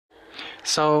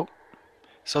So,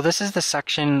 so this is the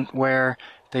section where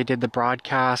they did the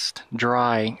broadcast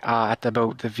dry at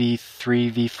about the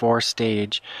V3, V4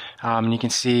 stage. And you can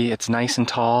see it's nice and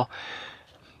tall.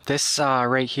 This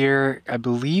right here, I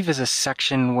believe, is a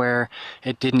section where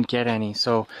it didn't get any.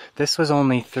 So this was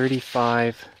only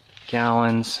 35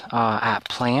 gallons at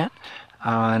plant,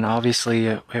 and obviously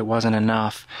it wasn't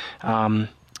enough. And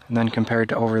then compared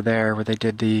to over there where they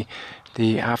did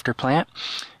the after plant.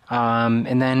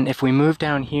 And then if we move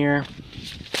down here,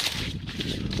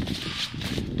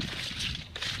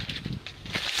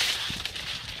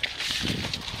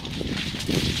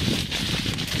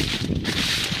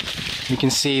 you can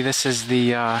see this is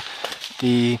the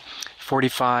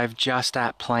 45 just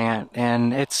at plant,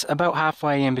 and it's about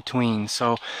halfway in between.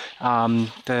 So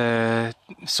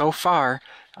so far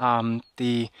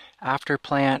the after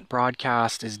plant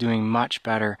broadcast is doing much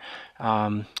better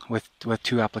with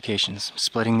two applications,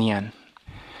 splitting the N.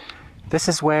 This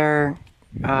is where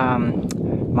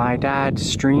my dad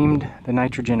streamed the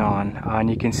nitrogen on, and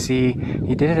you can see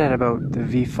he did it at about the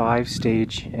V5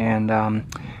 stage, and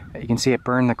you can see it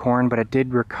burned the corn, but it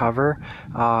did recover,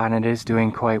 and it is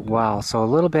doing quite well. So a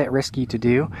little bit risky to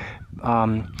do,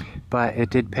 but it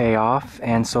did pay off.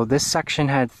 And so this section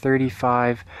had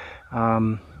 35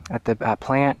 at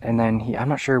plant, and then I'm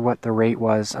not sure what the rate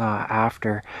was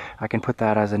after. I can put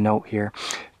that as a note here,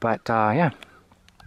 but yeah.